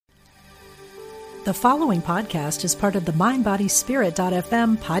The following podcast is part of the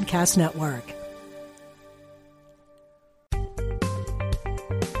MindBodySpirit.fm podcast network.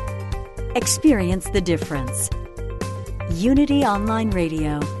 Experience the difference. Unity Online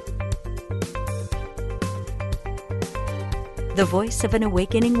Radio. The voice of an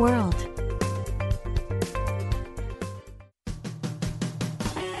awakening world.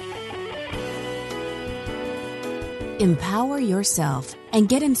 Empower yourself and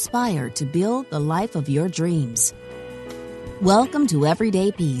get inspired to build the life of your dreams. Welcome to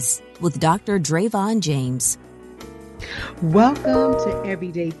Everyday Peace with Dr. Drayvon James. Welcome to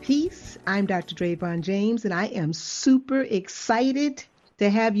Everyday Peace. I'm Dr. Drayvon James, and I am super excited to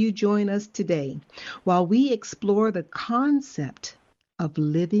have you join us today while we explore the concept of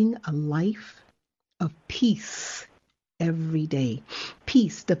living a life of peace every day.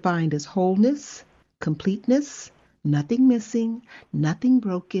 Peace defined as wholeness, completeness, nothing missing, nothing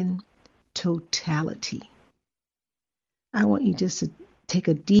broken, totality. I want you just to take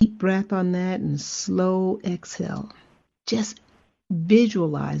a deep breath on that and slow exhale. Just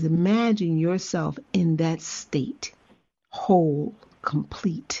visualize, imagine yourself in that state, whole,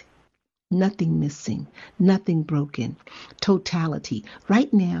 complete, nothing missing, nothing broken, totality.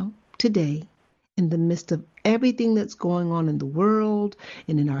 Right now, today, in the midst of everything that's going on in the world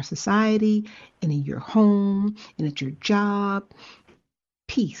and in our society and in your home and at your job,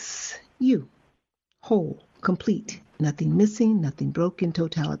 peace, you, whole, complete, nothing missing, nothing broken,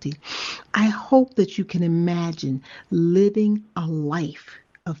 totality. I hope that you can imagine living a life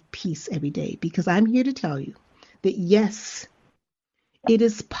of peace every day, because I'm here to tell you that yes, it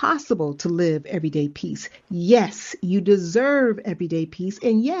is possible to live everyday peace. Yes, you deserve everyday peace.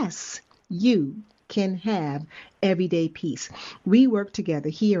 And yes, you can have everyday peace. We work together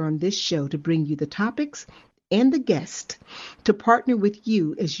here on this show to bring you the topics and the guest to partner with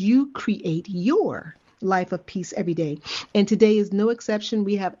you as you create your life of peace every day. And today is no exception.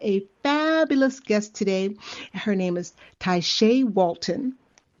 We have a fabulous guest today. Her name is Taisha Walton.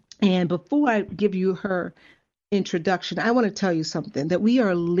 And before I give you her introduction, I want to tell you something, that we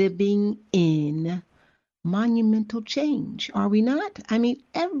are living in monumental change, are we not? I mean,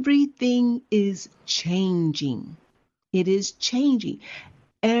 everything is changing. It is changing.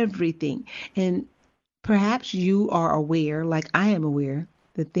 Everything. And perhaps you are aware, like I am aware,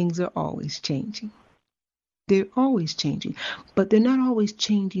 that things are always changing. They're always changing, but they're not always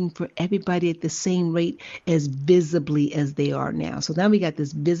changing for everybody at the same rate as visibly as they are now. So now we got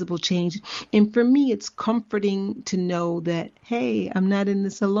this visible change. And for me, it's comforting to know that, hey, I'm not in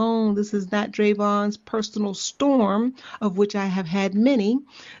this alone. This is not Drayvon's personal storm, of which I have had many.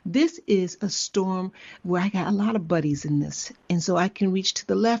 This is a storm where I got a lot of buddies in this. And so I can reach to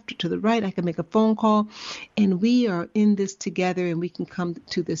the left or to the right. I can make a phone call, and we are in this together, and we can come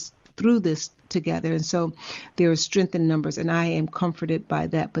to this through this together. And so there is strength in numbers, and I am comforted by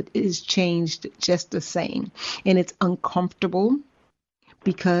that, but it is changed just the same. And it's uncomfortable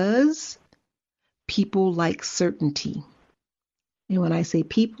because people like certainty. And when I say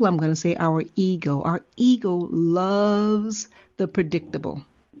people, I'm going to say our ego. Our ego loves the predictable.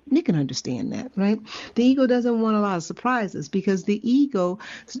 You can understand that, right? The ego doesn't want a lot of surprises, because the ego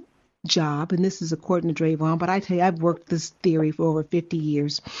job, and this is according to Drayvon, but I tell you, I've worked this theory for over 50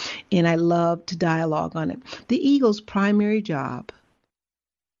 years, and I love to dialogue on it. The ego's primary job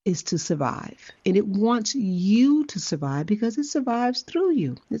is to survive, and it wants you to survive because it survives through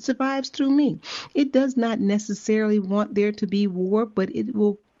you. It survives through me. It does not necessarily want there to be war, but it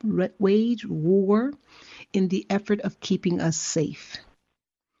will wage war in the effort of keeping us safe.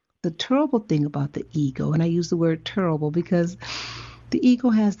 The terrible thing about the ego, and I use the word terrible because the ego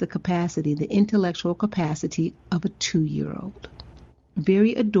has the capacity, the intellectual capacity of a 2-year-old.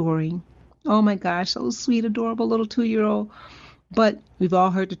 Very adoring. Oh my gosh, so sweet, adorable little 2-year-old. But we've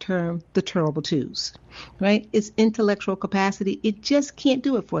all heard the term, the terrible twos, right? It's intellectual capacity. It just can't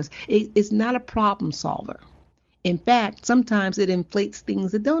do it for us. It's not a problem solver. In fact, sometimes it inflates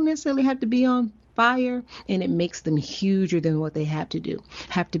things that don't necessarily have to be on fire, and it makes them huger than what they have to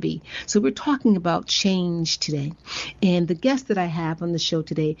be. So we're talking about change today. And the guest that I have on the show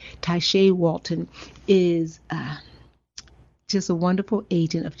today, Taisha Walton, is just a wonderful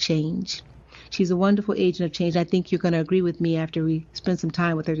agent of change. She's a wonderful agent of change. I think you're going to agree with me after we spend some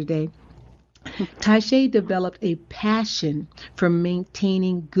time with her today. Taisha developed a passion for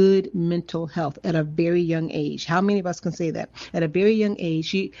maintaining good mental health at a very young age. How many of us can say that? At a very young age,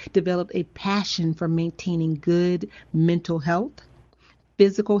 she developed a passion for maintaining good mental health,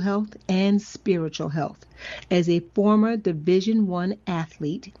 physical health, and spiritual health. As a former Division I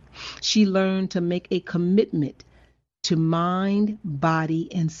athlete, she learned to make a commitment to mind, body,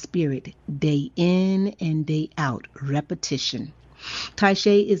 and spirit, day in and day out, repetition.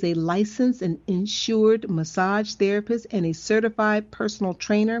 Taisha is a licensed and insured massage therapist and a certified personal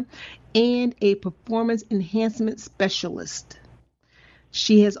trainer and a performance enhancement specialist.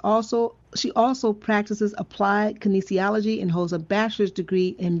 She also practices applied kinesiology and holds a bachelor's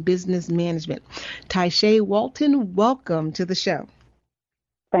degree in business management. Taisha Walton, welcome to the show.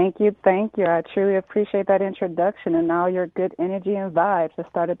 Thank you. I truly appreciate that introduction and all your good energy and vibes that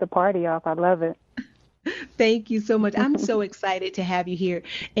started the party off. I love it. Thank you so much. I'm so excited to have you here.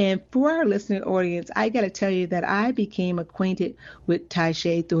 And for our listening audience, I got to tell you that I became acquainted with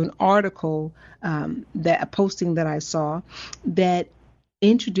Taisha through an article, a posting that I saw that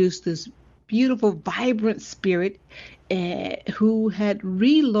introduced this beautiful, vibrant spirit who had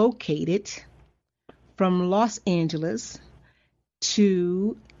relocated from Los Angeles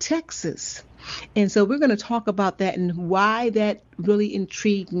to Texas. And so we're going to talk about that and why that really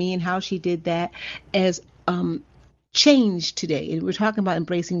intrigued me and how she did that as change today. And we're talking about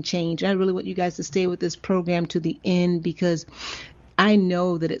embracing change. I really want you guys to stay with this program to the end because I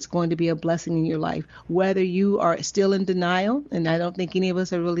know that it's going to be a blessing in your life, whether you are still in denial, and I don't think any of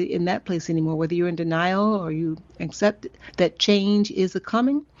us are really in that place anymore, whether you're in denial or you accept that change is a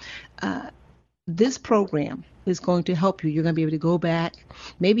coming. This program is going to help you. You're going to be able to go back.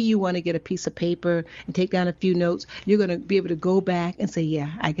 Maybe you want to get a piece of paper and take down a few notes. You're going to be able to go back and say,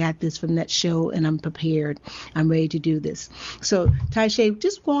 yeah, I got this from that show and I'm prepared. I'm ready to do this. So, Taisha,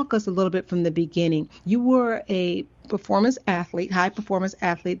 just walk us a little bit from the beginning. You were a performance athlete, high performance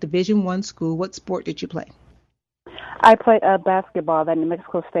athlete, Division I school. What sport did you play? I played basketball at New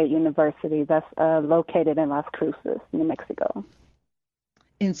Mexico State University. That's located in Las Cruces, New Mexico.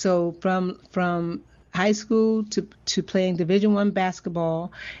 And so from high school to playing Division I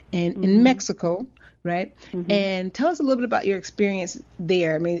basketball and in Mexico, right? Mm-hmm. And tell us a little bit about your experience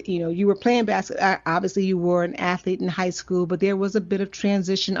there. I mean, you were playing basketball. Obviously, you were an athlete in high school, but there was a bit of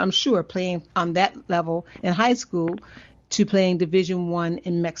transition, I'm sure, playing on that level in high school to playing Division I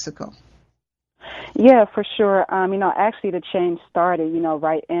in Mexico. Yeah, for sure. Actually the change started,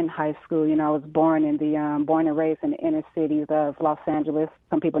 right in high school. I was born and raised in the inner cities of Los Angeles.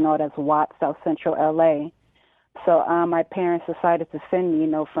 Some people know it as Watts, South Central LA. So my parents decided to send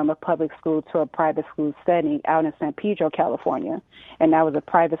me, from a public school to a private school setting out in San Pedro, California. And that was a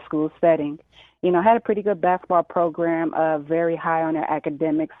private school setting. I had a pretty good basketball program, very high on their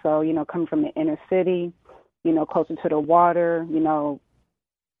academics. So, coming from the inner city, closer to the water,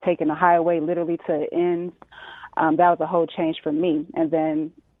 taking the highway literally to the end. That was a whole change for me. And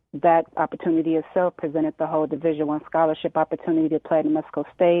then that opportunity itself presented the whole Division I scholarship opportunity to play at New Mexico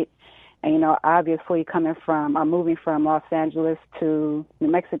State. And, obviously moving from Los Angeles to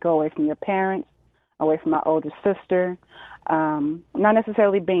New Mexico, away from your parents, away from my older sister, not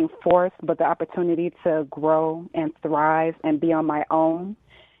necessarily being forced, but the opportunity to grow and thrive and be on my own,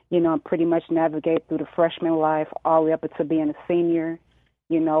 pretty much navigate through the freshman life all the way up to being a senior,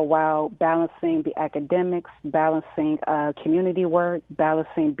 while balancing the academics, balancing community work,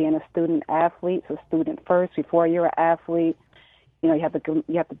 balancing being a student athlete, so student first before you're an athlete. You have to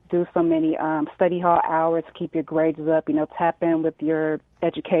do so many study hall hours, keep your grades up, tap in with your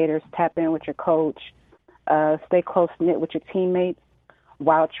educators, tap in with your coach, stay close-knit with your teammates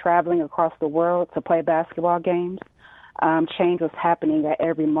while traveling across the world to play basketball games. Change was happening at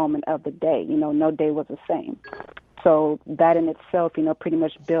every moment of the day. No day was the same. So that in itself, pretty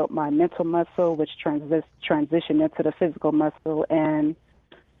much built my mental muscle, which transitioned into the physical muscle, and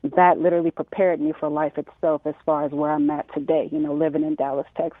that literally prepared me for life itself as far as where I'm at today, living in Dallas,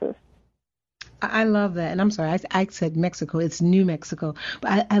 Texas. I love that. And I'm sorry, I said Mexico. It's New Mexico.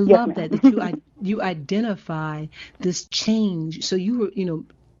 But I love that you identify this change. So you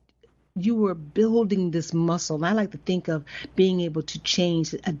were building this muscle. And I like to think of being able to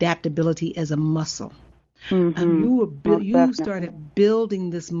change adaptability as a muscle. Mm-hmm. You started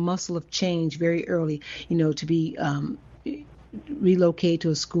building this muscle of change very early, to be relocate to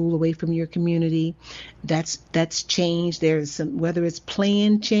a school away from your community. That's change. There's some, whether it's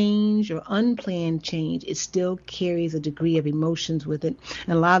planned change or unplanned change, it still carries a degree of emotions with it.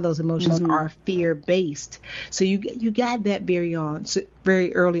 And a lot of those emotions are fear based. So you got that very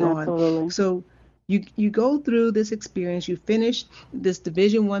early on. So you go through this experience, you finish this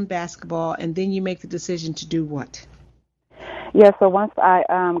Division I basketball, and then you make the decision to do what? Yeah, so once I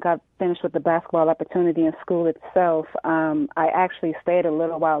got finished with the basketball opportunity in school itself, I actually stayed a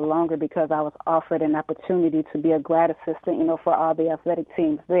little while longer because I was offered an opportunity to be a grad assistant, for all the athletic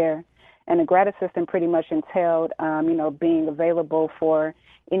teams there. And a grad assistant pretty much entailed, being available for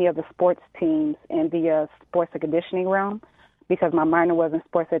any of the sports teams in the sports and conditioning realm, because my minor was in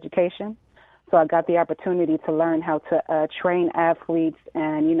sports education. So I got the opportunity to learn how to train athletes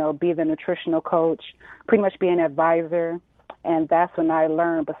and, be the nutritional coach, pretty much be an advisor. And that's when I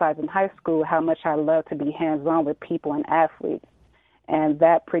learned, besides in high school, how much I love to be hands-on with people and athletes. And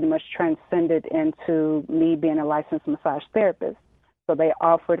that pretty much transcended into me being a licensed massage therapist. So they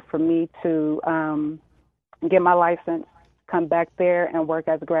offered for me to get my license, come back there and work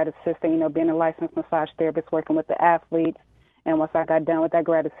as a grad assistant, being a licensed massage therapist, working with the athletes. And once I got done with that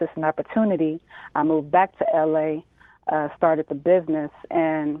grad assistant opportunity, I moved back to LA, started the business,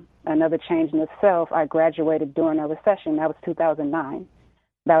 and another change in itself, I graduated during a recession. That was 2009.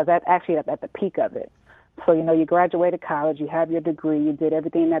 That was actually at the peak of it. So, you graduated college, you have your degree, you did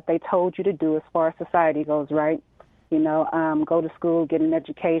everything that they told you to do as far as society goes, right? Go to school, get an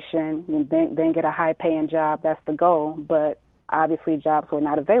education, and then get a high-paying job. That's the goal. But obviously jobs were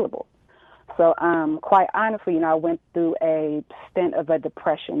not available. So quite honestly, I went through a stint of a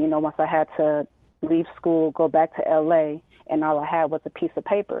depression, once I had to leave school, go back to L.A., and all I had was a piece of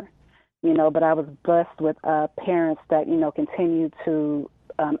paper, but I was blessed with parents that, continued to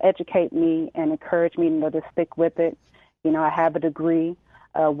educate me and encourage me, to stick with it. I have a degree.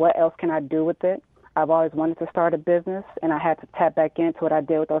 What else can I do with it? I've always wanted to start a business, and I had to tap back into what I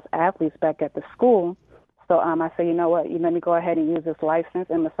did with those athletes back at the school. So I said, you know what, let me go ahead and use this license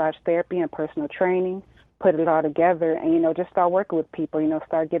in massage therapy and personal training, put it all together, and, just start working with people,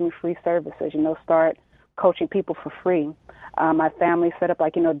 start giving free services, start coaching people for free. My family set up,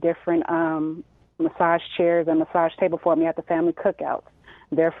 different massage chairs and massage table for me at the family cookouts.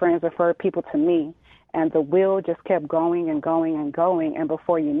 Their friends referred people to me, and the wheel just kept going and going and going, and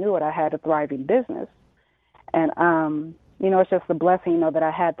before you knew it, I had a thriving business. And, it's just a blessing, that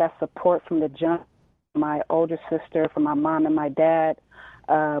I had that support from the jump. My older sister, from my mom and my dad,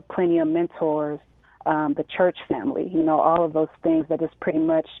 plenty of mentors, the church family, all of those things that just pretty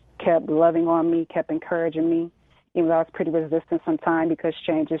much kept loving on me, kept encouraging me, even though I was pretty resistant sometimes because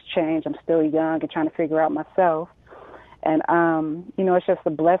change is change. I'm still young and trying to figure out myself. And, it's just a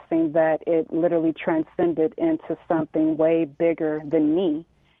blessing that it literally transcended into something way bigger than me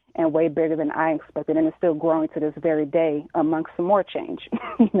and way bigger than I expected, and it's still growing to this very day amongst some more change,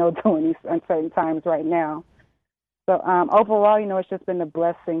 during these uncertain times right now. So overall, it's just been a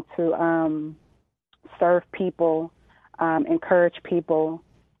blessing to serve people, encourage people,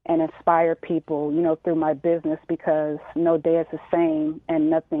 and inspire people, through my business, because no day is the same and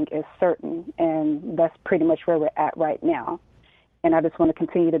nothing is certain, and that's pretty much where we're at right now. And I just want to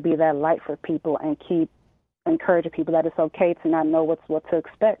continue to be that light for people and keep encouraging people that it's okay to not know what to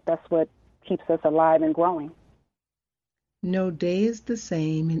expect. That's what keeps us alive and growing. No day is the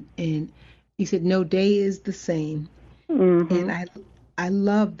same, and you said no day is the same. Mm-hmm. And I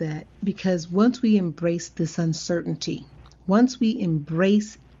love that, because once we embrace this uncertainty,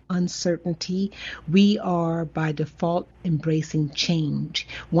 we are by default embracing change.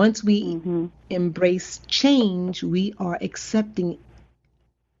 Once we embrace change, we are accepting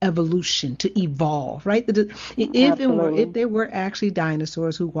evolution, to evolve, right? If there were actually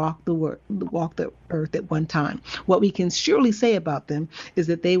dinosaurs who walked the earth at one time, what we can surely say about them is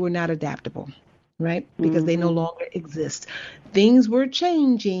that they were not adaptable, right? Because they no longer exist. Things were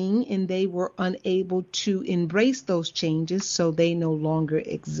changing and they were unable to embrace those changes, so they no longer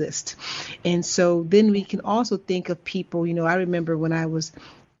exist. And so then we can also think of people, I remember when I was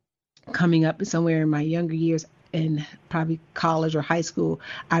coming up somewhere in my younger years, in probably college or high school,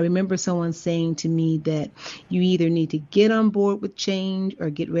 I remember someone saying to me that you either need to get on board with change or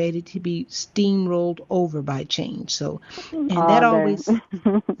get ready to be steamrolled over by change. So, and that always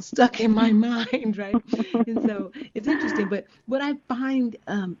stuck in my mind, right? And so it's interesting. But what I find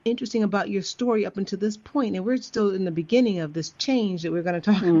interesting about your story up until this point, and we're still in the beginning of this change that we're going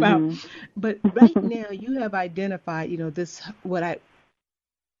to talk about, but right now you have identified, this, what I,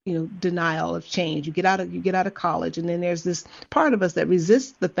 denial of change. You get out of college, and then there's this part of us that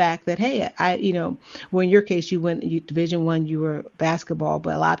resists the fact that, hey, well, in your case, you went Division I, you were basketball,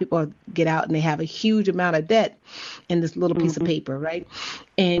 but a lot of people get out and they have a huge amount of debt in this little piece of paper, right?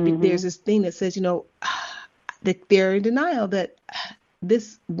 And there's this thing that says, that they're in denial that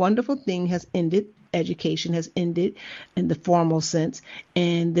this wonderful thing has ended. Education has ended in the formal sense,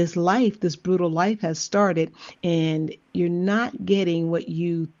 and this brutal life has started, and you're not getting what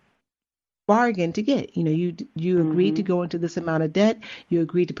you bargain to get. You agreed to go into this amount of debt. You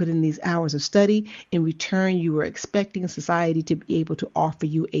agreed to put in these hours of study. In return, you were expecting society to be able to offer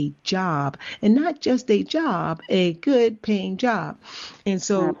you a job, and not just a job, a good paying job. And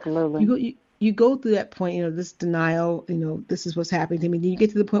so Absolutely. you go through that point, this denial, this is what's happening to me. Then you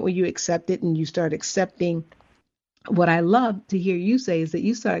get to the point where you accept it and you start accepting. What I love to hear you say is that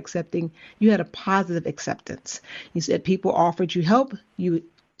you start accepting, you had a positive acceptance. You said people offered you help. You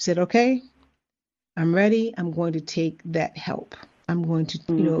said, okay, I'm ready. I'm going to take that help. I'm going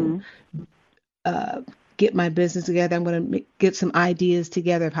to, get my business together. I'm going to get some ideas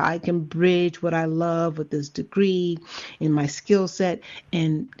together of how I can bridge what I love with this degree and my skill set.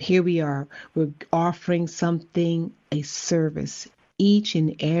 And here we are. We're offering something, a service. Each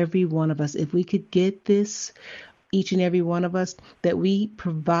and every one of us, if we could get this, each and every one of us, that we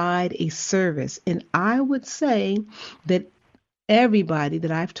provide a service. And I would say that everybody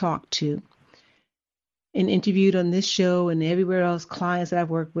that I've talked to and interviewed on this show and everywhere else, clients that I've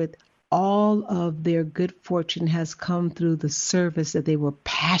worked with, all of their good fortune has come through the service that they were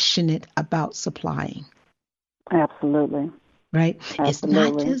passionate about supplying. Absolutely. Right? Absolutely. It's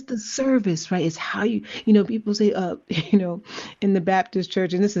not just the service, right? It's how people say, in the Baptist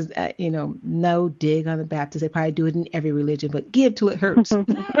church, and this is, no dig on the Baptist. They probably do it in every religion, but give till it hurts.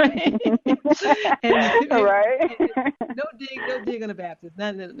 Right? Right. No dig on the Baptist.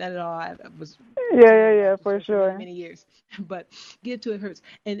 Not at all. I was For sure. Many years, but give till it hurts.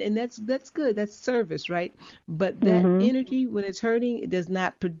 And that's good. That's service, right? But that energy, when it's hurting, it does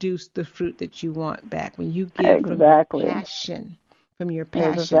not produce the fruit that you want back. When you give from your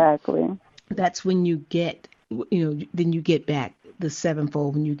passion, exactly, that's when you get, then you get back the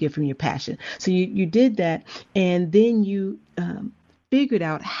sevenfold when you give from your passion. So you did that, and then you figured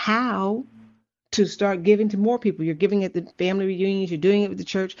out how to start giving to more people. You're giving at the family reunions, you're doing it with the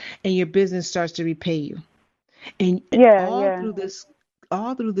church, and your business starts to repay you. And all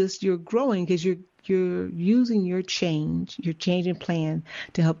through this, you're growing because you're using your changing plan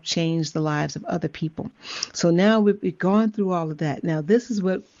to help change the lives of other people. So now we've gone through all of that. Now this is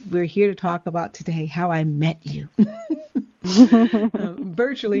what we're here to talk about today: how I met you,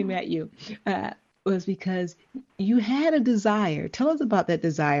 virtually met you. Was because you had a desire. Tell us about that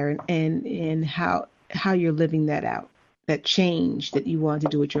desire and how you're living that out, that change that you wanted to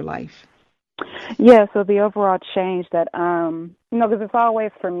do with your life. Yeah, so the overall change that, because it's always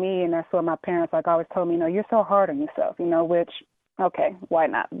for me, and that's what my parents always told me, you're so hard on yourself, which, okay, why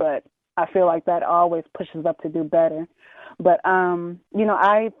not? But I feel like that always pushes up to do better. But,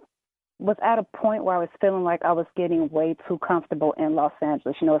 I was at a point where I was feeling like I was getting way too comfortable in Los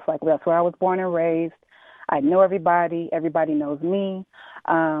Angeles. It's like that's where I was born and raised. I know everybody. Everybody knows me.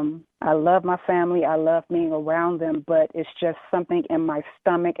 I love my family. I love being around them, but it's just something in my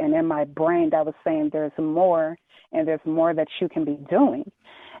stomach and in my brain that was saying there's more, and there's more that you can be doing.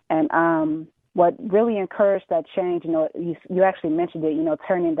 And what really encouraged that change, you actually mentioned it,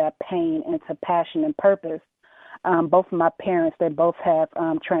 turning that pain into passion and purpose. Both of my parents, they both have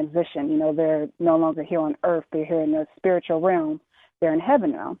transitioned. They're no longer here on earth. They're here in the spiritual realm. They're in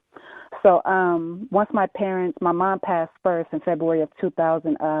heaven now. So once my mom passed first in February of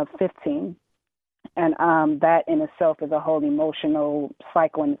 2015, and that in itself is a whole emotional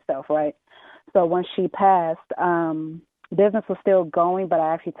cycle in itself, right? So when she passed, business was still going, but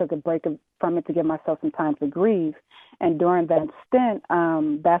I actually took a break from it to give myself some time to grieve. And during that stint,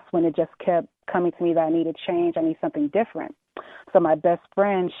 that's when it just kept coming to me that I needed change. I need something different. So my best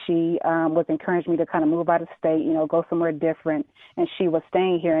friend, she was encouraging me to kind of move out of state, go somewhere different. And she was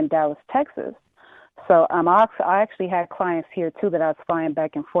staying here in Dallas, Texas. So I actually had clients here, too, that I was flying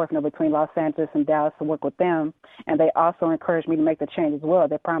back and forth between Los Angeles and Dallas to work with them. And they also encouraged me to make the change as well.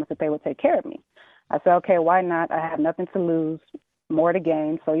 They promised that they would take care of me. I said, okay, why not? I have nothing to lose, more to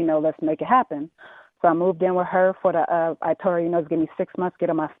gain. So, let's make it happen. So I moved in with her for I told her, it's give me 6 months,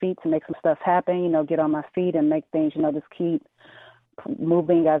 get on my feet to make some stuff happen, get on my feet and make things, just keep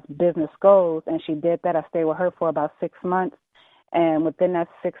moving as business goes. And she did that. I stayed with her for about 6 months. And within that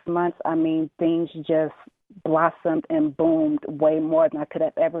 6 months, things just blossomed and boomed way more than I could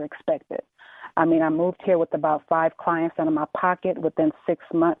have ever expected. I moved here with about 5 clients out of my pocket. Within 6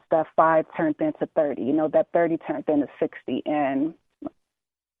 months, that 5 turned into 30. That 30 turned into 60. And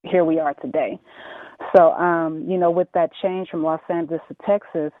here we are today. So, with that change from Los Angeles to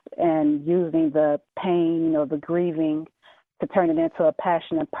Texas and using the pain, the grieving to turn it into a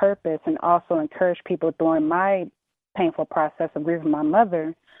passion and purpose, and also encourage people during my painful process of grieving my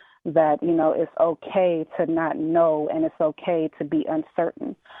mother that, it's okay to not know and it's okay to be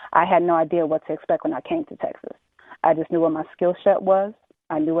uncertain. I had no idea what to expect when I came to Texas. I just knew what my skill set was.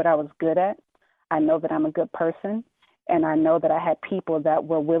 I knew what I was good at. I know that I'm a good person. And I know that I had people that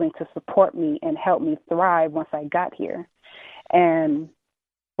were willing to support me and help me thrive once I got here. And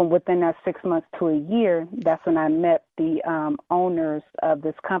from within that 6 months to a year, that's when I met the owners of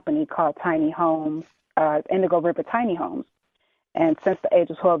this company called Tiny Homes, Indigo River Tiny Homes. And since the age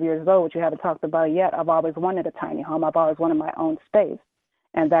of 12 years old, which you haven't talked about yet, I've always wanted a tiny home. I've always wanted my own space.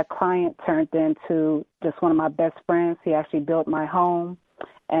 And that client turned into just one of my best friends. He actually built my home.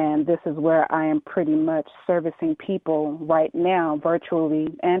 And this is where I am pretty much servicing people right now,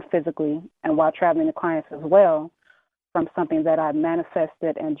 virtually and physically, and while traveling to clients as well, from something that I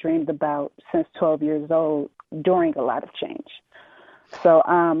manifested and dreamed about since 12 years old during a lot of change. So,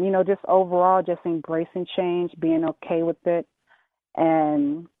 just overall, just embracing change, being okay with it,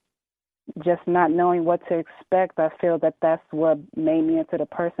 and just not knowing what to expect. I feel that that's what made me into the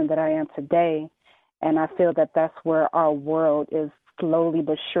person that I am today. And I feel that that's where our world is slowly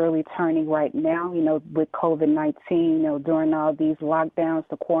but surely turning right now, with COVID-19, during all these lockdowns,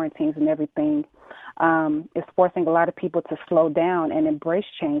 the quarantines and everything. It's forcing a lot of people to slow down and embrace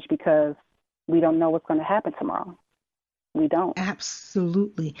change because we don't know what's going to happen tomorrow. We don't.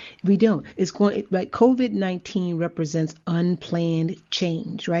 Absolutely. We don't. It's going like COVID-19 represents unplanned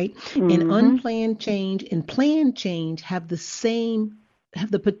change, right? Mm-hmm. And unplanned change and planned change have the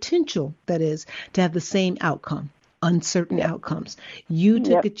potential, that is, to have the same outcome. Uncertain outcomes. You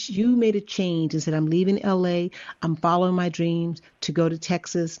made a change and said, I'm leaving LA. I'm following my dreams to go to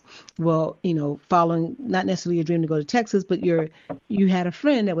Texas. Well, following not necessarily your dream to go to Texas, but you had a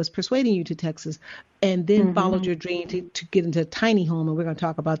friend that was persuading you to Texas, and then followed your dream to get into a tiny home. And we're going to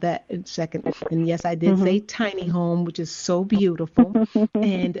talk about that in a second. And yes, I did say tiny home, which is so beautiful.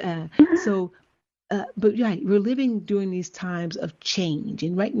 And but right, we're living during these times of change.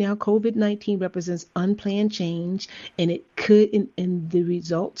 And right now, COVID-19 represents unplanned change, and it could, and the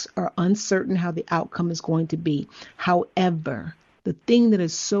results are uncertain how the outcome is going to be. However, the thing that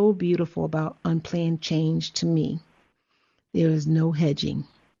is so beautiful about unplanned change to me, there is no hedging.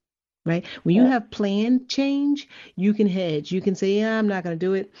 Right? When you have planned change, you can hedge. You can say, yeah, I'm not going to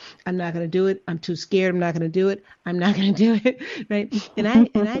do it. I'm not going to do it. I'm too scared. I'm not going to do it. I'm not going to do it. Right? And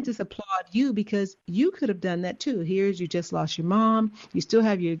I just applaud you because you could have done that too. Here's you just lost your mom. You still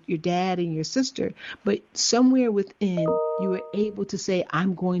have your dad and your sister. But somewhere within, you were able to say,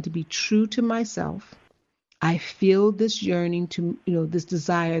 I'm going to be true to myself. I feel this yearning to, this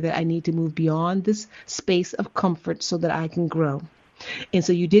desire that I need to move beyond this space of comfort so that I can grow. And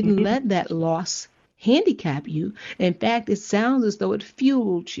so you didn't let that loss handicap you. In fact, it sounds as though it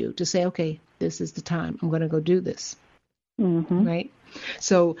fueled you to say, okay, this is the time. I'm going to go do this. Right?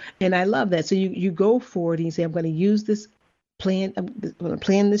 So, and I love that. So you go forward and you say, I'm going to use this plan. I'm going to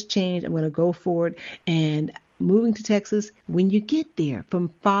plan this change. I'm going to go forward. And moving to Texas, when you get there, from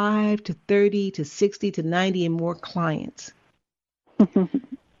 5 to 30 to 60 to 90 and more clients.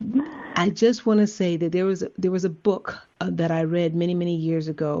 I just want to say that there was a book that I read many, many years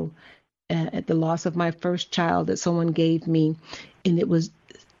ago at the loss of my first child that someone gave me.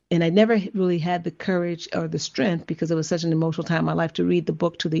 And I never really had the courage or the strength because it was such an emotional time in my life to read the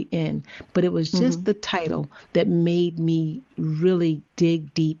book to the end. But it was just the title that made me really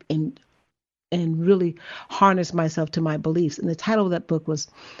dig deep and really harness myself to my beliefs. And the title of that book was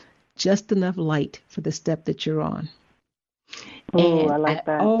Just Enough Light for the Step That You're On. Oh, I like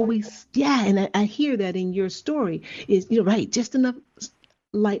that. And I hear that in your story is, right, just enough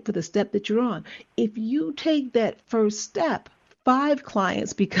light for the step that you're on. If you take that first step, 5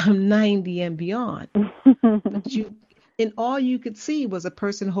 clients become 90 and beyond. And all you could see was a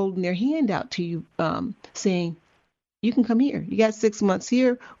person holding their hand out to you, saying, you can come here. You got 6 months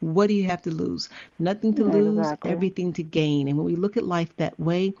here. What do you have to lose? Nothing to lose, everything to gain. And when we look at life that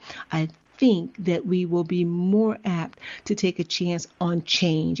way, I think that we will be more apt to take a chance on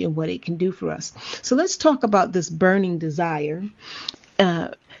change and what it can do for us. So let's talk about this burning desire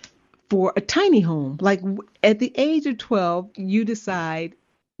for a tiny home. Like at the age of 12, you decide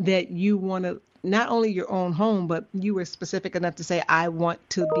that you want to not only your own home, but you were specific enough to say, I want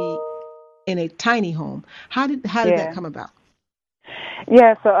to be in a tiny home. How did that come about?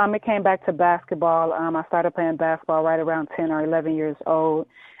 Yeah, so it came back to basketball. I started playing basketball right around 10 or 11 years old.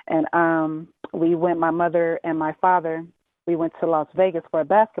 And my mother and my father, we went to Las Vegas for a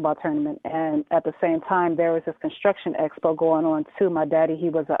basketball tournament. And at the same time, there was this construction expo going on too. My daddy, he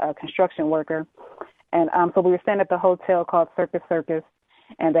was a construction worker. And so we were staying at the hotel called Circus,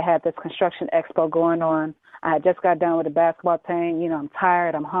 and they had this construction expo going on. I had just got done with the basketball team. I'm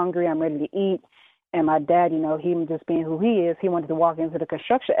tired, I'm hungry, I'm ready to eat. And my dad, he just being who he is, he wanted to walk into the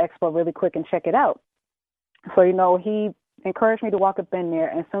construction expo really quick and check it out. So, he encouraged me to walk up in there.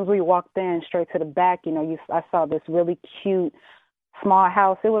 And as soon as we walked in, straight to the back, I saw this really cute small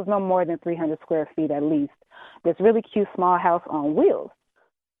house. It was no more than 300 square feet at least. This really cute small house on wheels.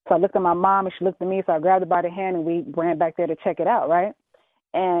 So I looked at my mom, and she looked at me, so I grabbed her by the hand, and we ran back there to check it out, right?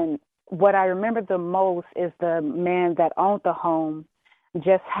 And what I remember the most is the man that owned the home,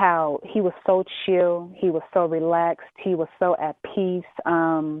 just how he was so chill, he was so relaxed, he was so at peace.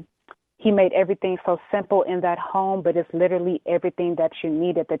 He made everything so simple in that home, but it's literally everything that you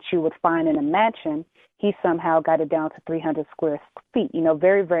needed that you would find in a mansion. He somehow got it down to 300 square feet,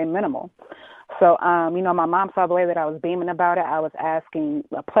 very, very minimal. So, my mom saw the way that I was beaming about it. I was asking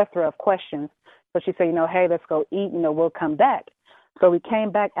a plethora of questions. So she said, hey, let's go eat, we'll come back. So we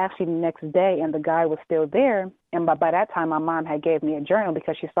came back actually the next day, and the guy was still there. And by that time, my mom had gave me a journal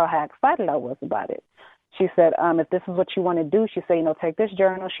because she saw how excited I was about it. She said, if this is what you want to do, she said, take this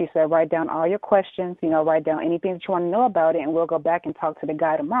journal. She said, write down all your questions, write down anything that you want to know about it, and we'll go back and talk to the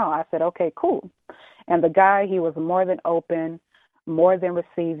guy tomorrow. I said, okay, cool. And the guy, he was more than open, more than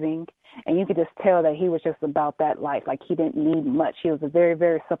receiving, and you could just tell that he was just about that life. Like, he didn't need much. He was a very,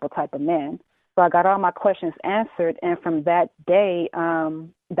 very simple type of man. So I got all my questions answered, and from that day,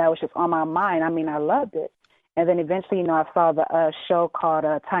 that was just on my mind. I loved it. And then eventually, I saw the show called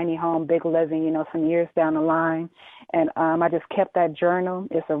Tiny Home, Big Living, some years down the line. And I just kept that journal.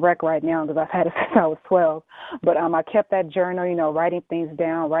 It's a wreck right now because I've had it since I was 12. But I kept that journal, writing things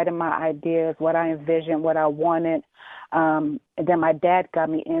down, writing my ideas, what I envisioned, what I wanted. And then my dad got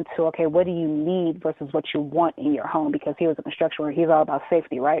me into, okay, what do you need versus what you want in your home? Because he was a construction worker. He's all about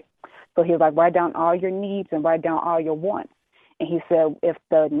safety, right? So he was like, write down all your needs and write down all your wants. And he said, if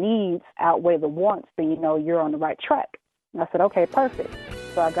the needs outweigh the wants, then you're on the right track. And I said, okay, perfect.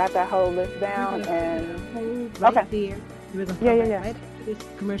 So I got that whole list down and right okay. there. We're going to right after this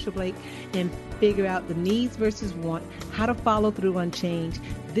commercial break and figure out the needs versus want, how to follow through on change.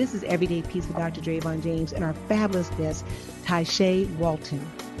 This is Everyday Peace with Dr. Drayvon James and our fabulous guest, Taisha Walton.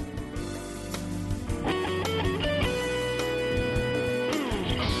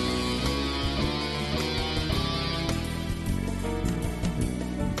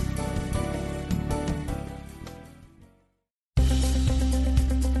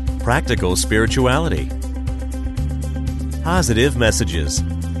 Practical spirituality. Positive messages.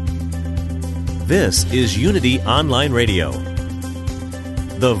 This is Unity Online Radio,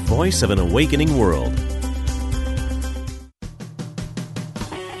 the voice of an awakening world.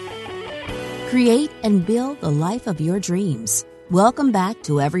 Create and build the life of your dreams. Welcome back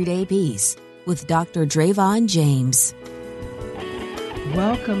to Everyday Peace with Dr. Drayvon James.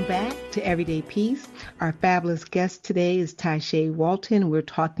 Welcome back to Everyday Peace. Our fabulous guest today is Taisha Walton. We're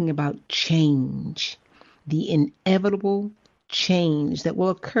talking about change, the inevitable change that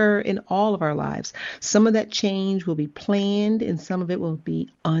will occur in all of our lives. Some of that change will be planned and some of it will be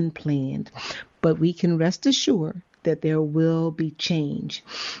unplanned. But we can rest assured that there will be change.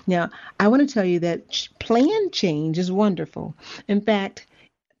 Now, I want to tell you that planned change is wonderful. In fact,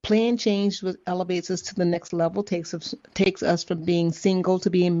 planned change elevates us to the next level, takes us from being single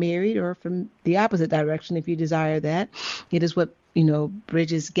to being married, or from the opposite direction if you desire that. It is what,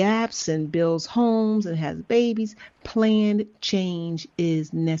 bridges gaps and builds homes and has babies. Planned change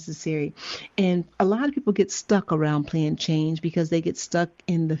is necessary. And a lot of people get stuck around planned change because they get stuck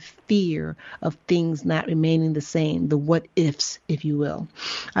in the fear of things not remaining the same, the what ifs, if you will.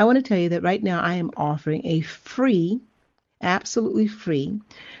 I want to tell you that right now I am offering a free, absolutely free,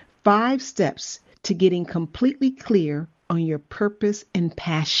 5 steps to getting completely clear on your purpose and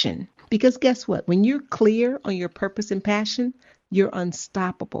passion. Because guess what? When you're clear on your purpose and passion, you're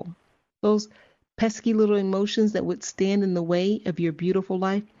unstoppable. Those pesky little emotions that would stand in the way of your beautiful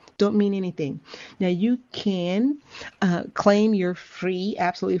life don't mean anything. Now, you can claim your free,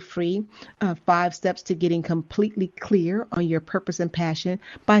 absolutely free 5 steps to getting completely clear on your purpose and passion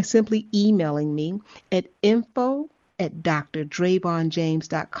by simply emailing me at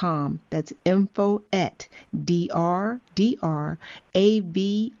info@drdravonjames.com. That's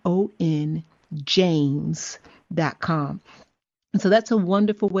info@dravonjames.com. And so that's a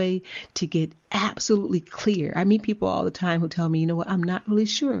wonderful way to get absolutely clear. I meet people all the time who tell me, I'm not really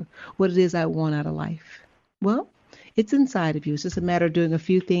sure what it is I want out of life. Well, it's inside of you. It's just a matter of doing a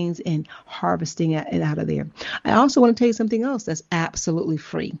few things and harvesting it out of there. I also want to tell you something else that's absolutely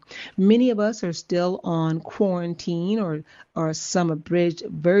free. Many of us are still on quarantine or some abridged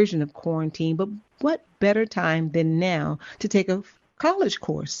version of quarantine, but what better time than now to take a college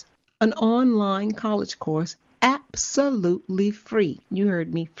course, an online college course, absolutely free. You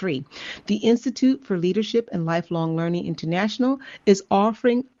heard me, free. The Institute for Leadership and Lifelong Learning International is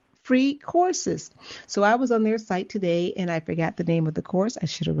offering free courses. So I was on their site today and I forgot the name of the course. I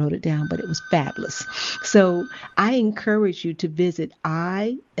should have wrote it down, but it was fabulous. So I encourage you to visit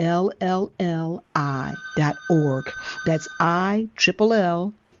ILLI.org. That's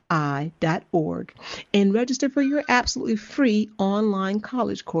ILLI.org and register for your absolutely free online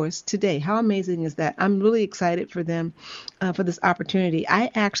college course today. How amazing is that? I'm really excited for them for this opportunity.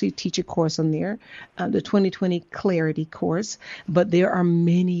 I actually teach a course on there, the 2020 Clarity course, but there are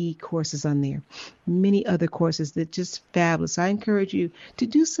many courses on there, many other courses that are just fabulous. I encourage you to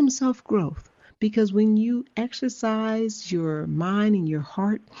do some self-growth. Because when you exercise your mind and your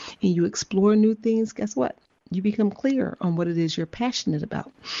heart and you explore new things, guess what? You become clear on what it is you're passionate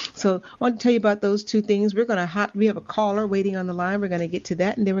about. So I want to tell you about those two things. We have a caller waiting on the line. We're going to get to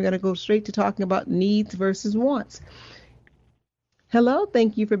that, and then we're going to go straight to talking about needs versus wants. Hello.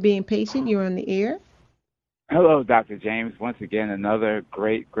 Thank you for being patient. You're on the air. Hello, Dr. James. Once again, another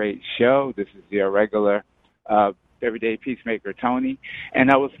great show. This is your regular everyday peacemaker, Tony.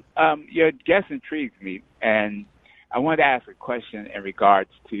 And your guest intrigues me, and I wanted to ask a question in regards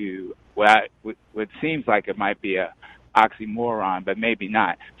to what seems like it might be a oxymoron, but maybe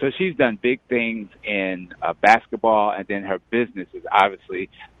not. So she's done big things in basketball, and then her business is obviously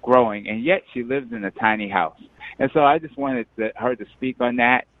growing, and yet she lives in a tiny house. And so I just wanted her to speak on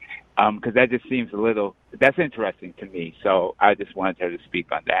that, because that just seems that's interesting to me. So I just wanted her to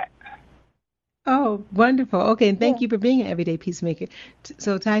speak on that. Oh, wonderful. Okay, and thank you for being an everyday peacemaker.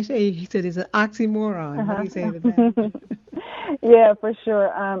 So, Taisha, you said it's an oxymoron. What do you say to that? Yeah, for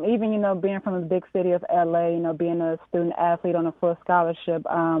sure. Even, being from the big city of LA, being a student athlete on a full scholarship,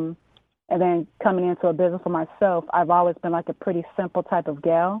 and then coming into a business for myself, I've always been like a pretty simple type of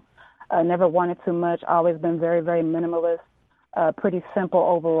gal. Never wanted too much, always been very, very minimalist, pretty simple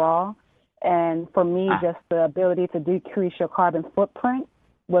overall. And for me, just the ability to decrease your carbon footprint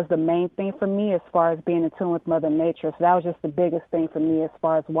was the main thing for me as far as being in tune with Mother Nature. So that was just the biggest thing for me as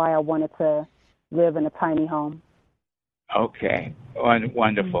far as why I wanted to live in a tiny home. Okay.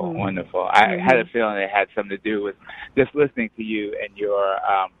 Wonderful, wonderful. I had a feeling it had something to do with just listening to you and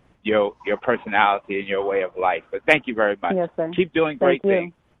your personality and your way of life. But thank you very much. Yes, sir. Keep doing great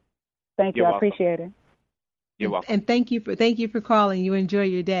things. Thank you. I appreciate it. You're welcome. And thank you for calling. You enjoy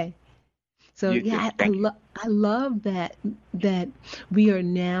your day. So I love that we are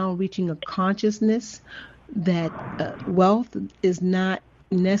now reaching a consciousness that wealth is not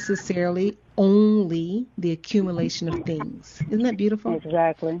necessarily only the accumulation of things. Isn't that beautiful?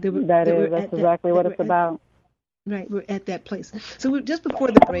 Exactly. That's exactly what it's about. Right, we're at that place. So just before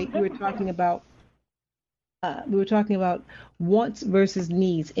the break, we were talking about wants versus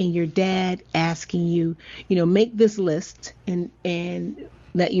needs, and your dad asking you, make this list and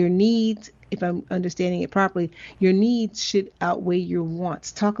that your needs, if I'm understanding it properly, your needs should outweigh your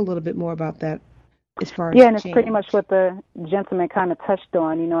wants. Talk a little bit more about that as far as and it's pretty much what the gentleman kind of touched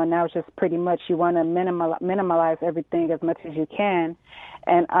on, and now it's just pretty much you want to minimize everything as much as you can.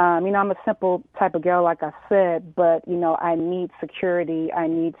 And, I'm a simple type of girl, like I said, but, I need security, I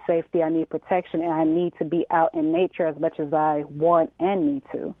need safety, I need protection, and I need to be out in nature as much as I want and need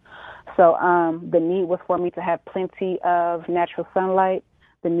to. So the need was for me to have plenty of natural sunlight.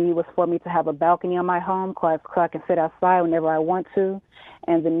 The need was for me to have a balcony on my home so I can sit outside whenever I want to.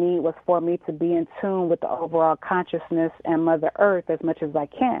 And the need was for me to be in tune with the overall consciousness and Mother Earth as much as I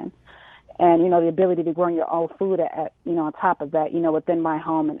can. And, the ability to grow your own food on top of that, within my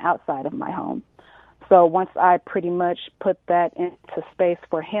home and outside of my home. So once I pretty much put that into space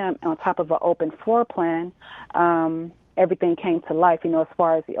for him on top of an open floor plan, everything came to life, as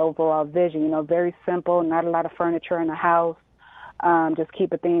far as the overall vision, very simple, not a lot of furniture in the house. Just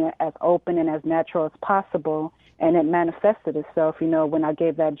keep it thing as open and as natural as possible. And it manifested itself, when I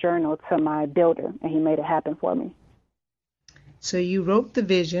gave that journal to my builder, and he made it happen for me. So you wrote the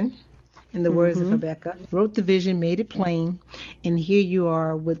vision, in the words of Rebecca, wrote the vision, made it plain, and here you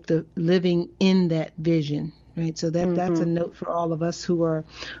are with the living in that vision, right? So that's a note for all of us who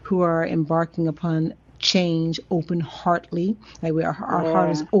are embarking upon change open-heartedly, like our heart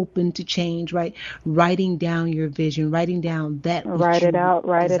is open to change, right? Writing down your vision, writing down that which write it out.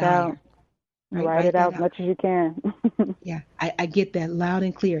 Right? Write it out as much as you can. Yeah, I get that loud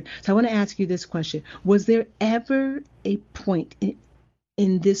and clear. So I want to ask you this question. Was there ever a point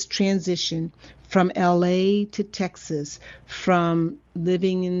in this transition from LA to Texas, from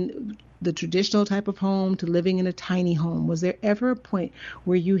living in the traditional type of home to living in a tiny home? Was there ever a point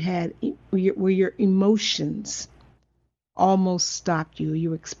where where your emotions almost stopped you? You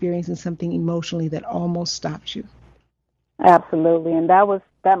were experiencing something emotionally that almost stopped you? Absolutely. And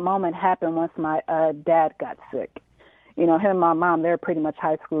that moment happened once my dad got sick. him and my mom, they're pretty much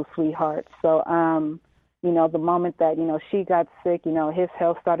high school sweethearts. So, the moment that, she got sick, his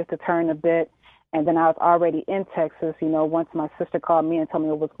health started to turn a bit. And then I was already in Texas, once my sister called me and told me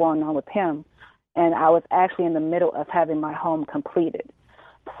what was going on with him. And I was actually in the middle of having my home completed.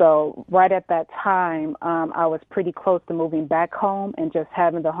 So right at that time, I was pretty close to moving back home and just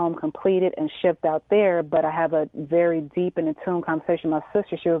having the home completed and shipped out there. But I have a very deep and in-tune conversation with my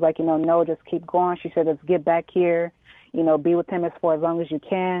sister. She was like, no, just keep going. She said, let's get back here, be with him for as long as you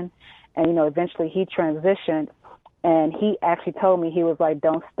can. And, eventually he transitioned. And he actually told me, he was like,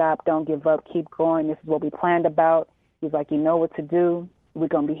 don't stop, don't give up, keep going. This is what we planned about. He's like, you know what to do. We're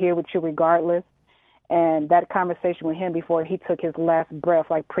going to be here with you regardless. And that conversation with him before he took his last breath,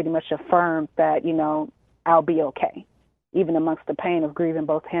 like pretty much affirmed that, I'll be okay, even amongst the pain of grieving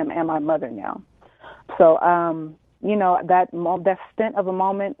both him and my mother now. So, that stint of a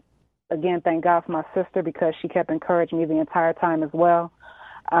moment, again, thank God for my sister because she kept encouraging me the entire time as well.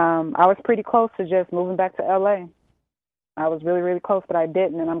 I was pretty close to just moving back to L.A. I was really, really close, but I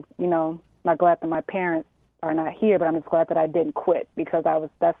didn't. And I'm, not glad that my parents are not here, but I'm just glad that I didn't quit because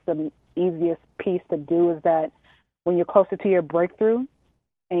that's the easiest piece to do is that when you're closer to your breakthrough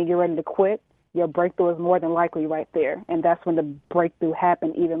and you get ready to quit, your breakthrough is more than likely right there. And that's when the breakthrough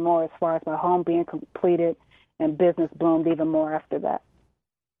happened even more as far as my home being completed and business bloomed even more after that.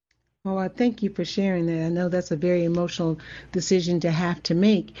 Oh, I thank you for sharing that. I know that's a very emotional decision to have to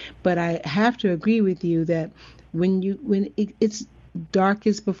make, but I have to agree with you that when it's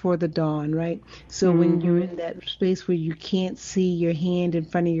darkest before the dawn, right? So when you're in that space where you can't see your hand in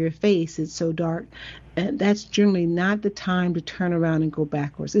front of your face, it's so dark. And that's generally not the time to turn around and go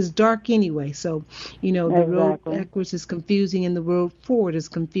backwards. It's dark anyway. So, the road backwards is confusing and the road forward is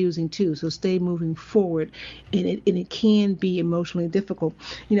confusing too. So stay moving forward. And it can be emotionally difficult.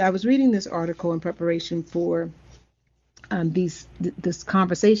 I was reading this article in preparation for this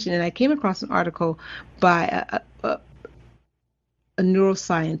conversation, and I came across an article by a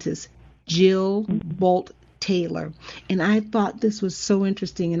neuroscientist, Jill Bolt Taylor, and I thought this was so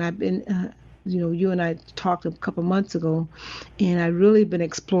interesting. And I've been, you and I talked a couple months ago, and I've really been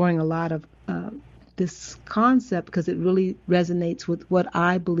exploring a lot of this concept because it really resonates with what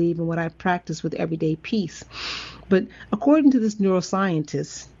I believe and what I practice with Everyday Peace. But according to this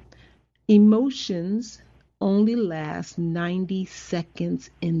neuroscientist, emotions only last 90 seconds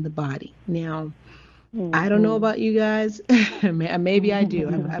in the body. Now, I don't know about you guys. Maybe I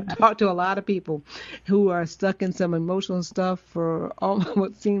do. I've talked to a lot of people who are stuck in some emotional stuff for almost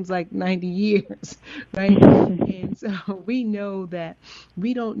what seems like 90 years, right? And so we know that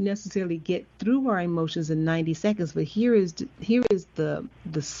we don't necessarily get through our emotions in 90 seconds, but here is the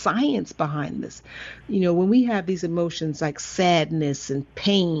science behind this. When we have these emotions like sadness and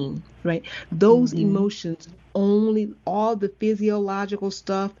pain, right? Those emotions, only all the physiological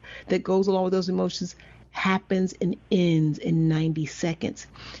stuff that goes along with those emotions happens and ends in 90 seconds.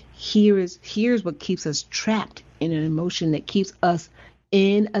 Here's what keeps us trapped in an emotion that keeps us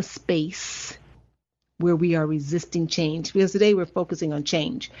in a space where we are resisting change. Because today we're focusing on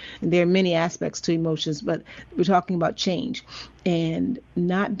change. And there are many aspects to emotions, but we're talking about change and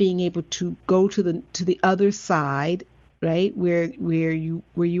not being able to go to the other side, right? Where you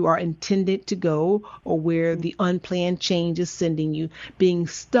are intended to go, or where the unplanned change is sending you. Being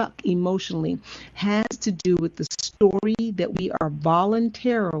stuck emotionally has to do with the story that we are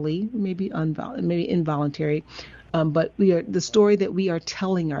voluntarily, maybe involuntary, but the story that we are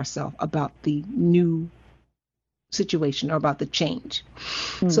telling ourselves about the new situation or about the change.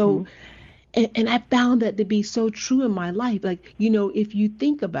 So, and I found that to be so true in my life. Like, if you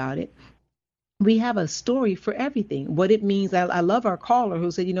think about it, we have a story for everything, what it means. I love our caller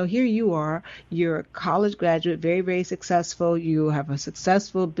who said, here you are, you're a college graduate, very, very successful. You have a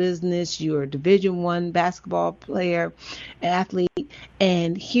successful business. You're a Division I basketball player, athlete.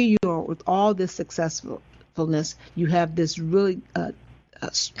 And here you are with all this successfulness. You have this really a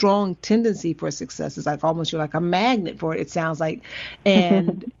strong tendency for success. It's like almost you're like a magnet for it, it sounds like.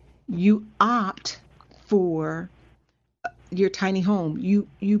 And you opt for your tiny home.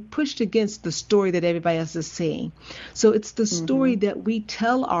 You pushed against the story that everybody else is saying. So it's the story that we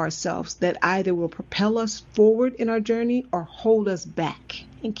tell ourselves that either will propel us forward in our journey or hold us back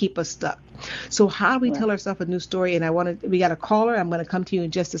and keep us stuck. So how do we tell ourselves a new story? And we got a caller. I'm going to come to you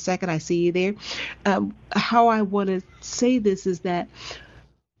in just a second. I see you there. How I want to say this is that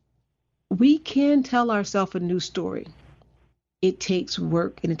we can tell ourselves a new story. It takes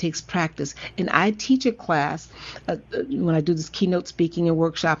work and it takes practice. And I teach a class when I do this keynote speaking and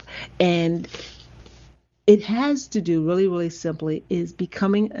workshop, and it has to do really, really simply is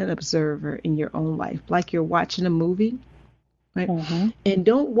becoming an observer in your own life, like you're watching a movie. Right. And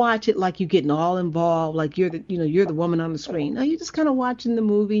don't watch it like you're getting all involved, like you're the woman on the screen. No, you're just kind of watching the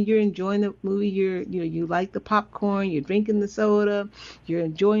movie. You're enjoying the movie. You like the popcorn. You're drinking the soda. You're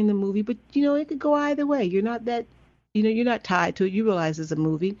enjoying the movie. But it could go either way. You're not that, you're not tied to it. You realize it's a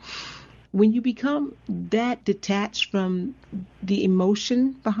movie. When you become that detached from the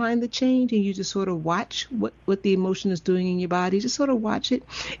emotion behind the change and you just sort of watch what the emotion is doing in your body, just sort of watch it,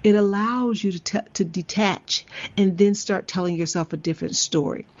 it allows you to detach and then start telling yourself a different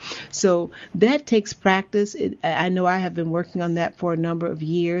story. So that takes practice. I know I have been working on that for a number of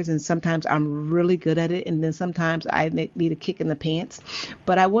years, and sometimes I'm really good at it, and then sometimes I need a kick in the pants.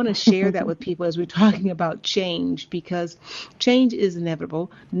 But I want to share that with people as we're talking about change, because change is inevitable.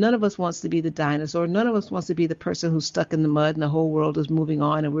 None of us wants to be the dinosaur. None of us wants to be the person who's stuck in the mud and the whole world is moving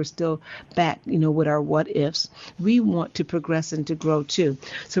on and we're still back, with our what ifs. We want to progress and to grow too.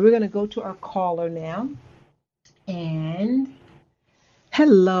 So we're going to go to our caller now. And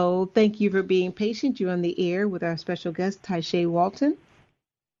hello, thank you for being patient. You're on the air with our special guest, Taisha Walton.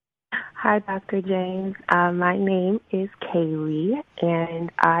 Hi, Dr. James. My name is Kaylee,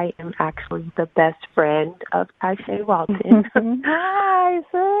 and I am actually the best friend of Taisha Walton. Hi,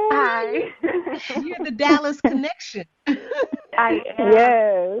 sir. Hi. You're the Dallas connection. I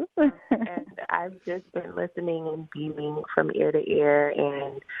am. Yes. And I've just been listening and beaming from ear to ear,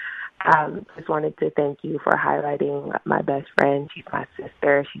 and just wanted to thank you for highlighting my best friend. She's my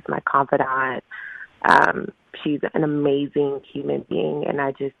sister. She's my confidant. She's an amazing human being, and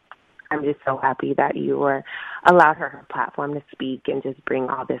I'm just so happy that you allowed her platform to speak and just bring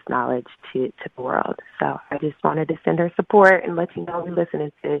all this knowledge to the world. So I just wanted to send her support and let you know we're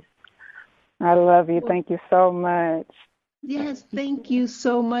listening to this. I love you. Thank you so much. Yes, thank you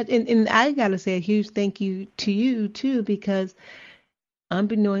so much. And I got to say a huge thank you to you, too, because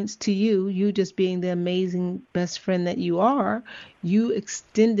unbeknownst to you, you just being the amazing best friend that you are, you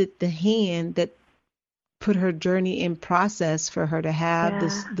extended the hand that put her journey in process for her to have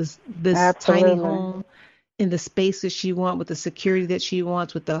this tiny home in the space that she wants, with the security that she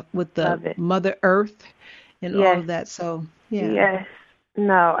wants, with the Mother Earth and all of that. So Yes.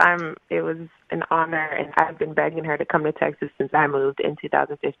 No, it was an honor, and I've been begging her to come to Texas since I moved in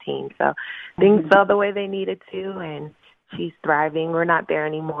 2015. So things fell the way they needed to, and she's thriving. We're not there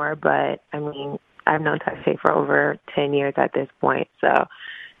anymore, but I mean, I've known Taisha for over 10 years at this point, so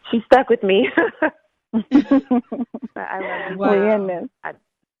she's stuck with me. But I love you. We're in this. I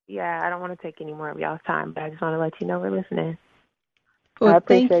don't want to take any more of y'all's time, but I just want to let you know we're listening. Well,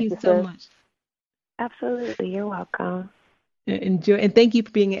 thank you so much. Absolutely. You're welcome. Enjoy, and thank you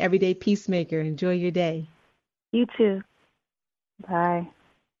for being an everyday peacemaker. Enjoy your day. You too. Bye.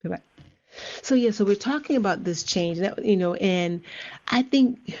 Bye-bye. So we're talking about this change, and I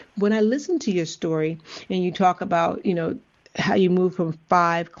think when I listen to your story and you talk about, how you move from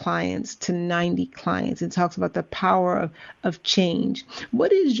 5 clients to 90 clients, it talks about the power of change.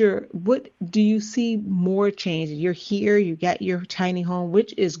 What do you see more change? You're here, you got your tiny home,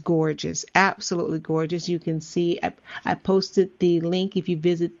 which is gorgeous, absolutely gorgeous. You can see, I posted the link if you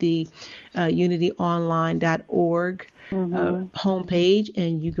visit the unityonline.org homepage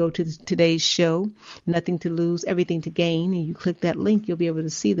and you go to today's show, Nothing to Lose, Everything to Gain, and you click that link, you'll be able to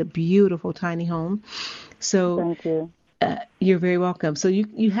see the beautiful tiny home. So thank you. You're very welcome. So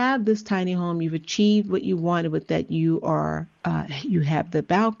you have this tiny home. You've achieved what you wanted with that. You have the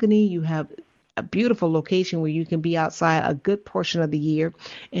balcony. You have a beautiful location where you can be outside a good portion of the year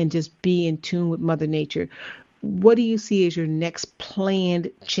and just be in tune with Mother Nature. What do you see as your next planned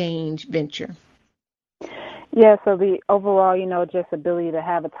change venture? Yeah, so the overall, just ability to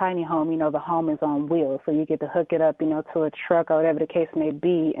have a tiny home, the home is on wheels. So you get to hook it up, to a truck or whatever the case may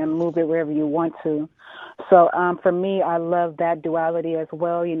be and move it wherever you want to. So for me, I love that duality as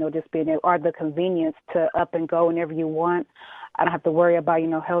well, just being able, or the convenience to up and go whenever you want. I don't have to worry about,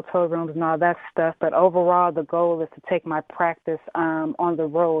 hotel rooms and all that stuff. But overall, the goal is to take my practice on the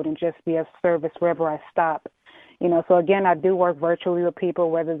road and just be of service wherever I stop. So again, I do work virtually with people,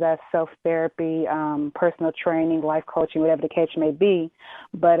 whether that's self-therapy, personal training, life coaching, whatever the case may be.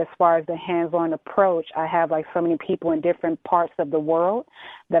 But as far as the hands-on approach, I have like so many people in different parts of the world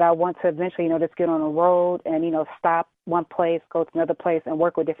that I want to eventually, just get on the road and, stop one place, go to another place and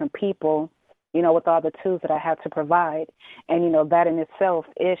work with different people, with all the tools that I have to provide. And, that in itself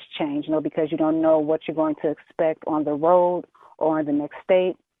is change, because you don't know what you're going to expect on the road or in the next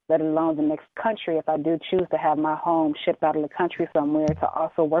state, let alone the next country, if I do choose to have my home shipped out of the country somewhere to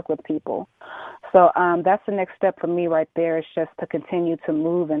also work with people. So that's the next step for me right there, is just to continue to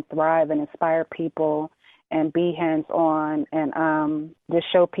move and thrive and inspire people and be hands-on and just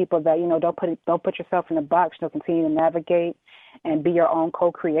show people that, don't put yourself in a box. Continue to navigate and be your own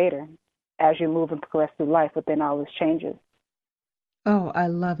co-creator as you move and progress through life within all those changes. Oh, I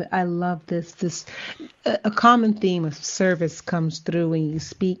love it. I love this. A common theme of service comes through when you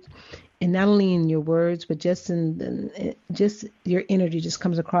speak, and not only in your words, but just just your energy just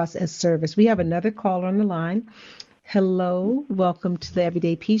comes across as service. We have another caller on the line. Hello, welcome to the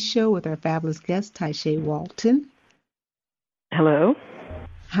Everyday Peace Show with our fabulous guest, Taisha Walton. Hello.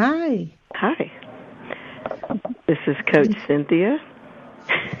 Hi. Hi. This is Coach Cynthia.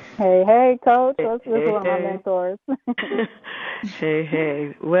 Hey, Coach. This is one of my mentors.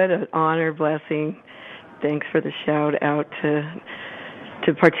 Hey. What an honor, blessing. Thanks for the shout out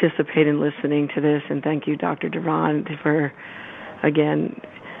to participate in listening to this. And thank you, Dr. Devon, for, again,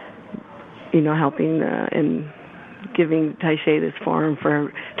 helping and giving Taisha this forum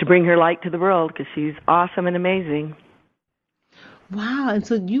to bring her light to the world, because she's awesome and amazing. Wow. And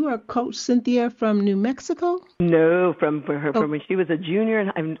so you are Coach Cynthia from New Mexico? No, from when she was a junior,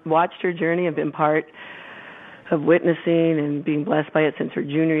 and I've watched her journey. I've been part of witnessing and being blessed by it since her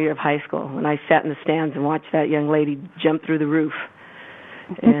junior year of high school, when I sat in the stands and watched that young lady jump through the roof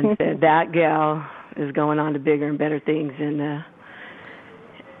and said, that gal is going on to bigger and better things. And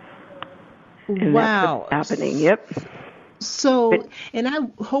wow. That's what's happening. Yep. So, and I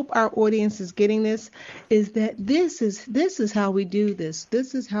hope our audience is getting this, is that this is how we do this.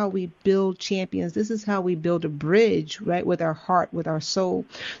 This is how we build champions. This is how we build a bridge, right, with our heart, with our soul,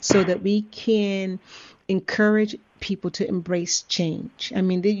 so that we can encourage people to embrace change. I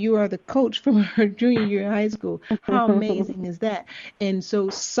mean, you are the coach from her junior year in high school. How amazing is that? And so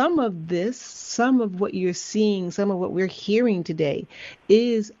some of what you're seeing, some of what we're hearing today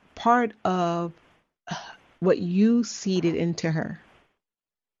is part of what you seeded into her.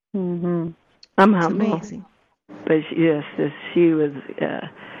 Mm-hmm. I'm it's humble. Amazing. But she was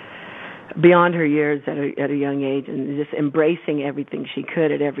beyond her years at a young age, and just embracing everything she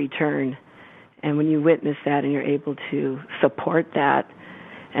could at every turn. And when you witness that and you're able to support that,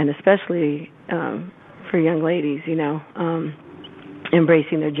 and especially for young ladies,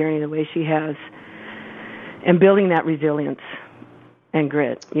 embracing their journey the way she has, and building that resilience and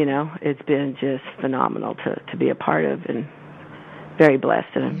grit, it's been just phenomenal to be a part of, and very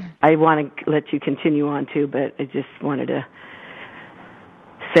blessed. And I want to let you continue on too, but I just wanted to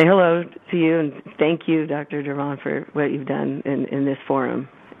say hello to you and thank you, Dr. Devon, for what you've done in this forum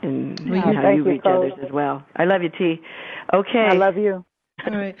and how you reach others as well. I love you, T. Okay. I love you.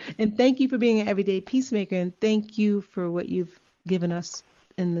 All right. And thank you for being an everyday peacemaker, and thank you for what you've given us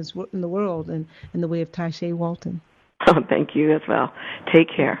in the world and in the way of Taisha Walton. Oh, thank you as well. Take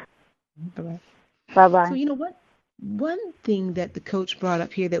care. Bye-bye. Bye-bye. So you know what? One thing that the coach brought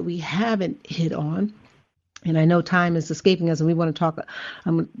up here that we haven't hit on, and I know time is escaping us, and we want to talk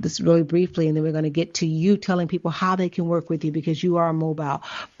this really briefly, and then we're going to get to you telling people how they can work with you, because you are mobile.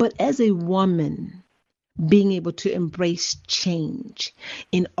 But as a woman, being able to embrace change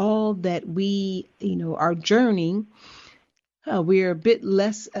in all that we, our journey, we're a bit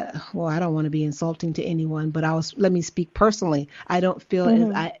less, I don't want to be insulting to anyone, but let me speak personally. I don't feel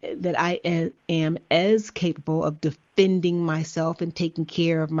that I am as capable of defending myself and taking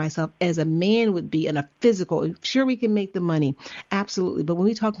care of myself as a man would be in a physical. Sure, we can make the money. Absolutely. But when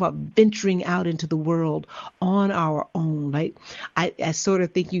we talk about venturing out into the world on our own, right? I sort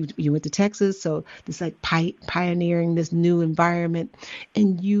of think you went to Texas, so it's like pioneering this new environment,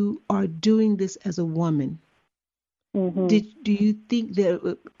 and you are doing this as a woman. Mm-hmm. Do you think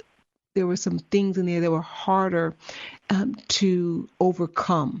that there were some things in there that were harder to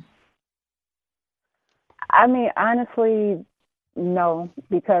overcome? I mean, honestly, no,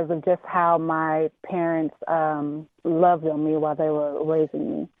 because of just how my parents loved on me while they were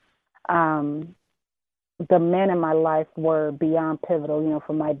raising me. The men in my life were beyond pivotal,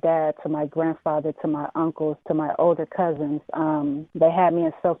 from my dad to my grandfather to my uncles to my older cousins. They had me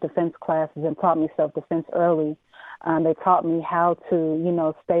in self-defense classes and taught me self-defense early. They taught me how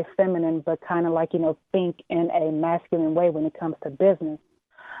to, stay feminine, but kind of like, think in a masculine way when it comes to business.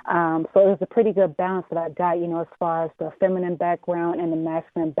 So it was a pretty good balance that I got, as far as the feminine background and the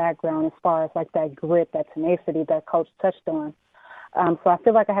masculine background, as far as like that grit, that tenacity that Coach touched on. So I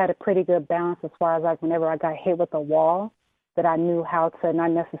feel like I had a pretty good balance as far as like whenever I got hit with a wall, that I knew how to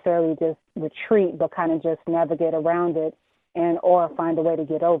not necessarily just retreat, but kind of just navigate around it or find a way to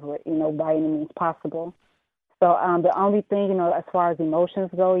get over it, by any means possible. So the only thing, as far as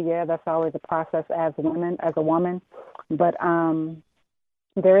emotions go, that's always a process as a woman. But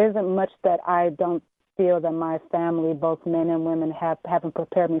there isn't much that I don't feel that my family, both men and women, haven't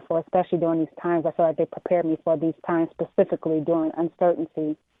prepared me for, especially during these times. I feel like they prepared me for these times, specifically during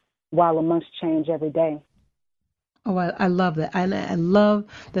uncertainty, while amongst change every day. Oh, I love that. I love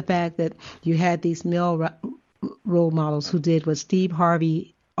the fact that you had these male role models who did what Steve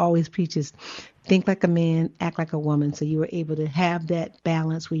Harvey always preaches: think like a man, act like a woman. So you were able to have that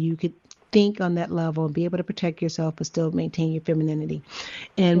balance where you could think on that level and be able to protect yourself but still maintain your femininity.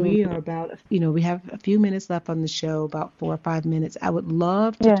 And we are about, we have a few minutes left on the show, about 4 or 5 minutes. I would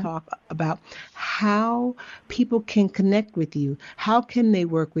love to talk about how people can connect with you. How can they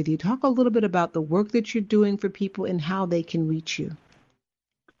work with you? Talk a little bit about the work that you're doing for people and how they can reach you.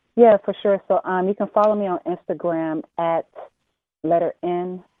 Yeah, for sure. So you can follow me on Instagram at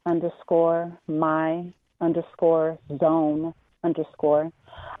 _my_zone_.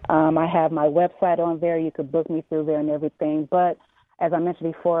 I have my website on there. You could book me through there and everything. But as I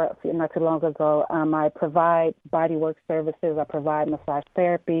mentioned before, not too long ago, I provide bodywork services. I provide massage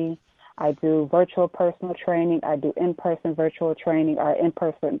therapy. I do virtual personal training. I do in-person virtual training or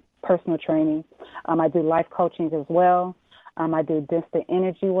in-person personal training. I do life coaching as well. I do distant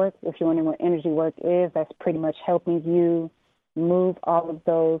energy work. If you're wondering what energy work is, that's pretty much helping you move all of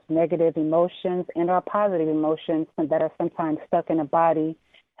those negative emotions and our positive emotions that are sometimes stuck in the body,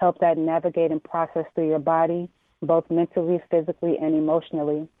 help that navigate and process through your body, both mentally, physically, and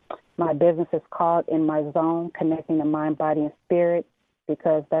emotionally. My business is called In My Zone, connecting the mind, body, and spirit,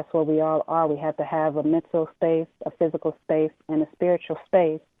 because that's where we all are. We have to have a mental space, a physical space, and a spiritual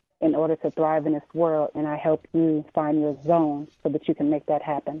space in order to thrive in this world, and I help you find your zone so that you can make that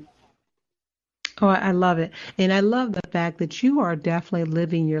happen. Oh, I love it. And I love the fact that you are definitely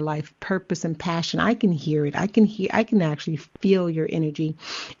living your life purpose and passion. I can hear it. I can actually feel your energy.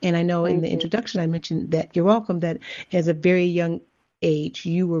 And I know in the introduction I mentioned that you're welcome, that as a very young age,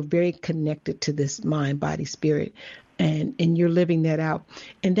 you were very connected to this mind, body, spirit, and you're living that out.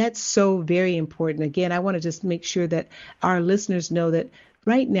 And that's so very important. Again, I want to just make sure that our listeners know that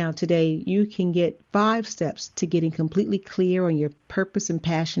right now, today, you can get 5 steps to getting completely clear on your purpose and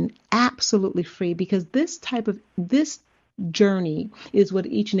passion, absolutely free, because this journey is what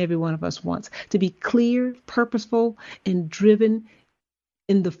each and every one of us wants, to be clear, purposeful, and driven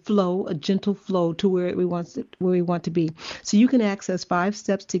in the flow, a gentle flow to where we want to be. So you can access 5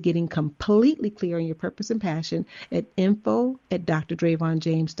 steps to getting completely clear on your purpose and passion at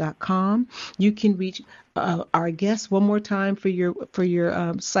info@drdravonjames.com. You can reach our guests one more time for your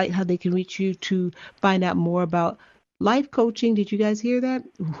site, how they can reach you to find out more about life coaching. Did you guys hear that?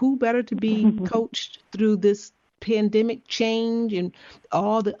 Who better to be coached through this pandemic change and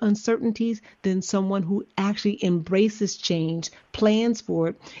all the uncertainties than someone who actually embraces change, plans for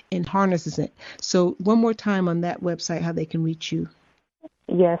it, and harnesses it. So one more time on that website, how they can reach you.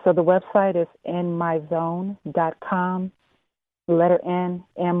 Yeah, so the website is inmyzone.com, letter N,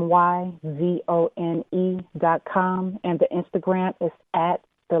 MYZONE.com, and the Instagram is at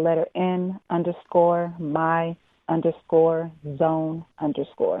the letter N_my_zone_.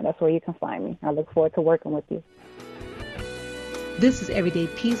 That's where you can find me. I look forward to working with you. This is Everyday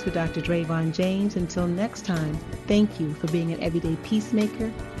Peace with Dr. Dravon James. Until next time, thank you for being an everyday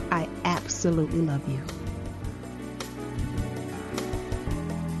peacemaker. I absolutely love you.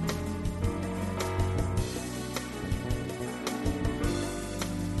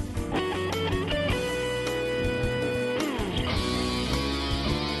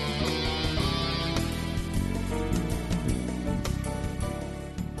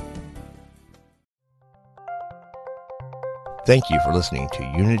 Thank you for listening to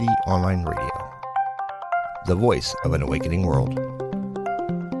Unity Online Radio, the voice of an awakening world.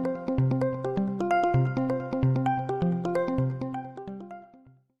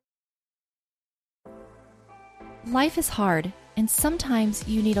 Life is hard, and sometimes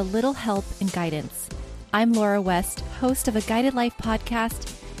you need a little help and guidance. I'm Laura West, host of a Guided Life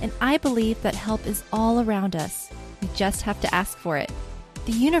podcast, and I believe that help is all around us. We just have to ask for it.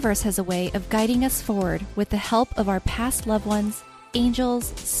 The universe has a way of guiding us forward with the help of our past loved ones,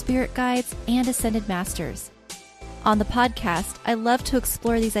 angels, spirit guides, and ascended masters. On the podcast, I love to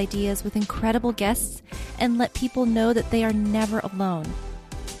explore these ideas with incredible guests and let people know that they are never alone.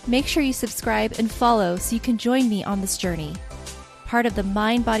 Make sure you subscribe and follow so you can join me on this journey. Part of the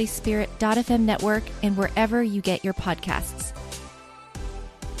mindbodyspirit.fm network and wherever you get your podcasts.